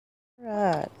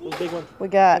got? Those big ones. We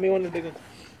got Give me one of the big ones.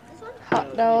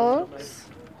 hot dogs.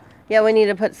 Yeah, we need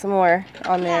to put some more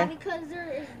on there. Yeah, because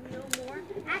there is no more.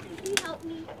 Actually, can you help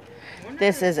me?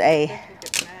 This is a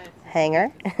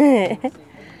hanger.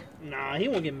 Nah, he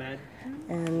won't get mad.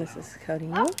 And this is Cody.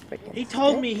 He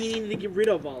told me he needed to get rid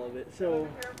of all of it, so.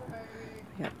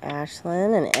 We got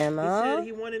Ashlyn and He Emma. said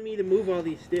he wanted me to move all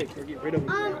these sticks or get rid of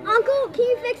them. Uncle, can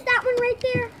you fix that one right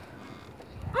there?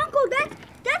 Uncle,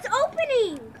 that's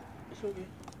opening. It's okay.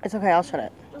 It's okay, I'll shut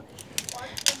it.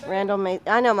 Randall made,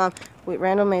 I know, Mom.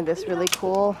 Randall made this really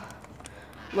cool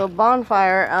little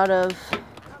bonfire out of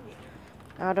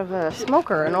a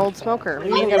smoker, an old smoker.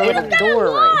 We even got a little door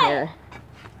right here.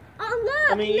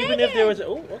 Look, I mean, even if there was a,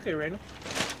 oh, okay, Randall.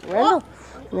 Randall.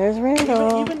 There's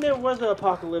Randall. Even there was an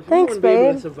apocalypse, Thanks, we wouldn't be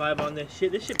able babe. to survive on this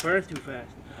shit. This shit burns too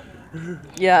fast.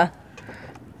 Yeah.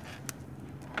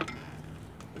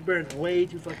 It burns way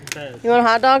too fucking fast. You want a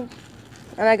hot dog?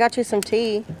 And I got you some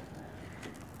tea.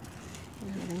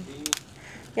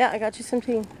 Yeah, I got you some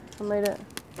tea. I made it.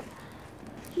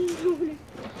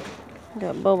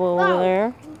 Got Bobo over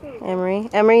there. Emery.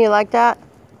 Emery, you like that?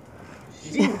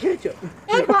 She's eating ketchup.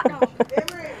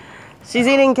 She's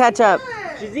eating ketchup.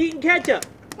 She's eating ketchup.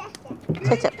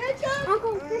 Ketchup.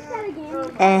 Uncle, fix that again.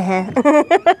 Uh-huh.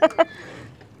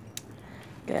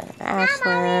 Good.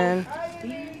 Ashlyn.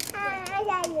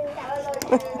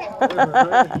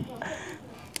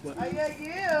 I got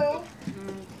you.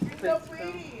 You're so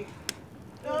pretty.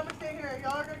 No, I'm gonna stay here.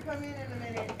 Y'all are gonna come in a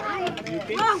minute. Yeah,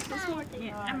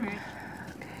 I'm ready.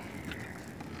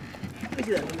 Let me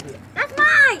see that. Let me see that. That's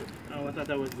mine. Oh, I thought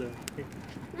that was the.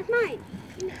 That's mine.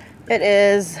 It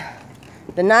is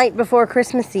the night before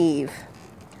Christmas Eve.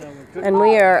 And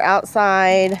we are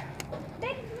outside.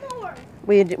 Make s'mores.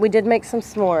 We did make some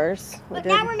s'mores. But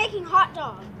now we're making hot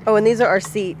dogs. Oh, and these are our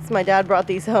seats. My dad brought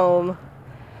these home.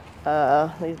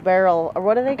 These barrel, or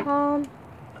what do they call them?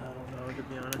 I don't know, to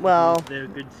be honest. Well, they're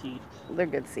good seats. They're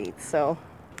good seats. So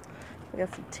we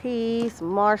got some tea, some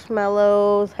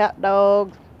marshmallows, hot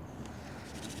dogs.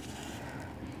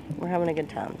 We're having a good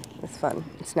time. It's fun.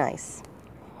 It's nice.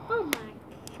 Oh my.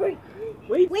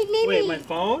 Wait, Mimi. wait, my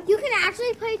phone? You can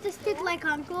actually play with the stick like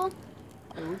Uncle.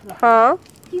 Huh?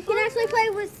 You can actually play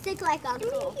with stick like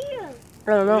Uncle. I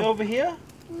don't Way know. over here?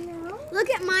 No. Look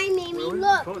at mine, Mimi.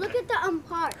 Look at the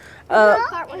part.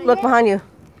 Look behind you.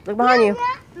 Look behind you.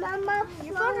 Mama,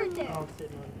 your phone right there. Oh,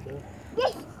 sitting on the door.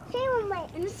 Yes, same one, mate.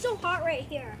 And it's so hot right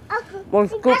here. Well,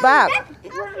 scoot back.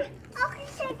 Okay,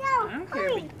 check I out. don't care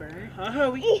if it's burning. Huh,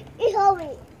 hurry? It's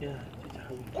hurry. Yeah, it's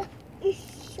hurry.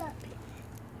 It's sharp.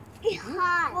 It's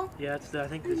hot. Yeah, it's I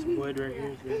think this wood right here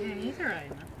is good. Yeah, he's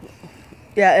alright.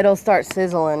 Yeah, it'll start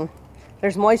sizzling.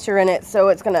 There's moisture in it, so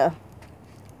it's gonna.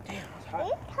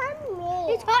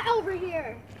 It's hot over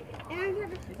here. And I'm gonna...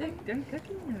 Is it done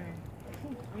cooking or? I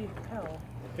can't tell.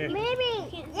 Here.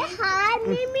 Mimi, it's hot,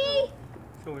 Mimi.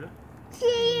 Sorta.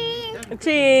 Cheese.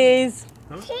 Cheese.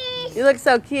 Huh? Cheese. You look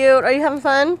so cute. Are you having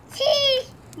fun?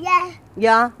 Cheese. Yeah.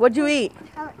 Yeah. What'd you eat?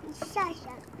 Shut.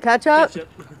 Ketchup? Ketchup.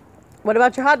 What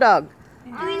about your hot dog?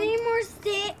 Do we need more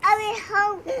sticks?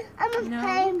 I'm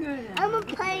a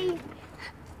play.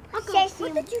 Uncle,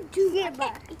 what did you do?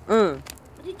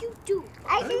 What did you do?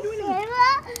 I just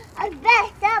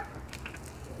messed up.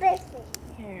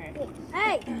 Here.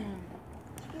 Hey.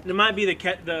 There might be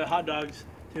the hot dogs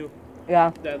too.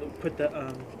 Yeah. That put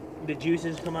the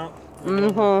juices come out.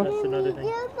 Mm-hmm. That's another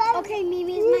thing. Okay,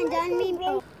 Mimi, is mine done? Mimi.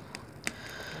 Oh.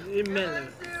 Mellow.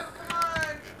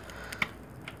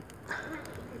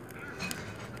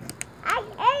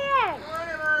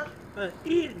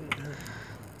 Eating.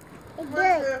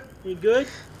 Good. You good?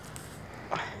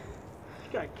 She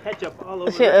got ketchup all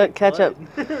over. She, ketchup.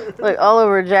 Look, all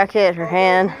over her jacket, her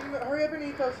hand. Hurry up and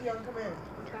eat those so y'all can come in.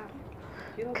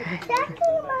 Okay.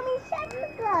 Mommy, shut the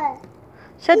door.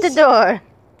 Shut the door.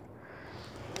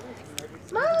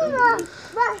 Mama,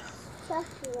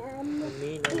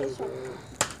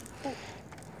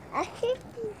 I think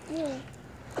you.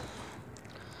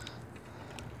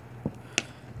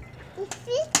 I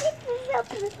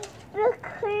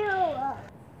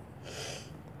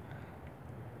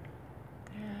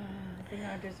think I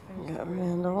just finished. Got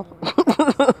Randall.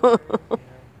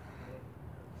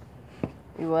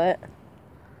 You what?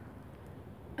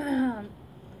 I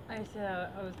said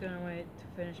I was gonna wait to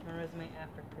finish my resume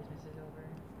after Christmas is over.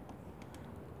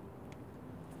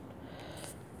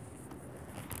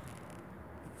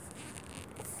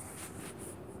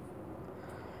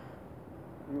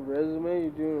 Your resume?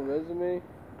 You doing a resume?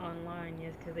 Online,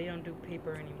 yes, because they don't do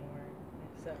paper anymore.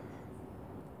 It sucks.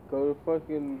 Go to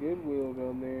fucking Goodwill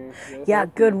down there. They'll Yeah, help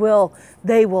you. Goodwill.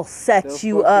 They will set They'll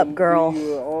you up, fucking girl. do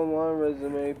you an online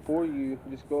resume for you.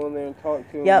 Just go in there and talk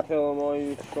to them Yep. and tell them all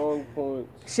your strong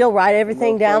points. She'll write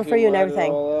everything they'll down for you and fucking write it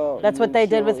everything. all out, That's and what then they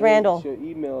did with she'll- Randall. She'll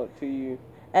email it to you.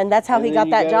 And that's how And he then got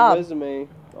you that got job. a resume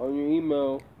on your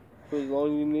email for as long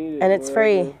as you need it. And it's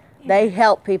whatever. free. They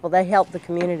help people. They help the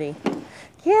community.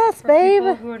 Yes, For babe.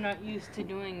 people who are not used to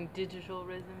doing digital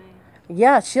resumes.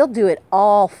 Yeah, she'll do it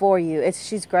all for you.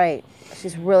 She's great.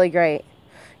 She's really great.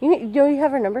 Do you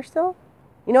have her number still?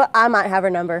 You know what? I might have her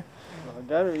number. I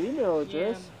got her email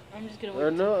address. Yeah, I'm just gonna wait. Or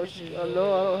till no, Christmas is no,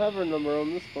 over. I don't have her number on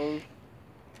this phone.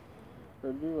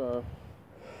 Or do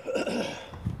I?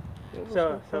 What's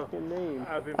her So fucking name?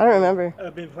 I've been I don't remember.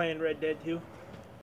 I've been playing Red Dead 2.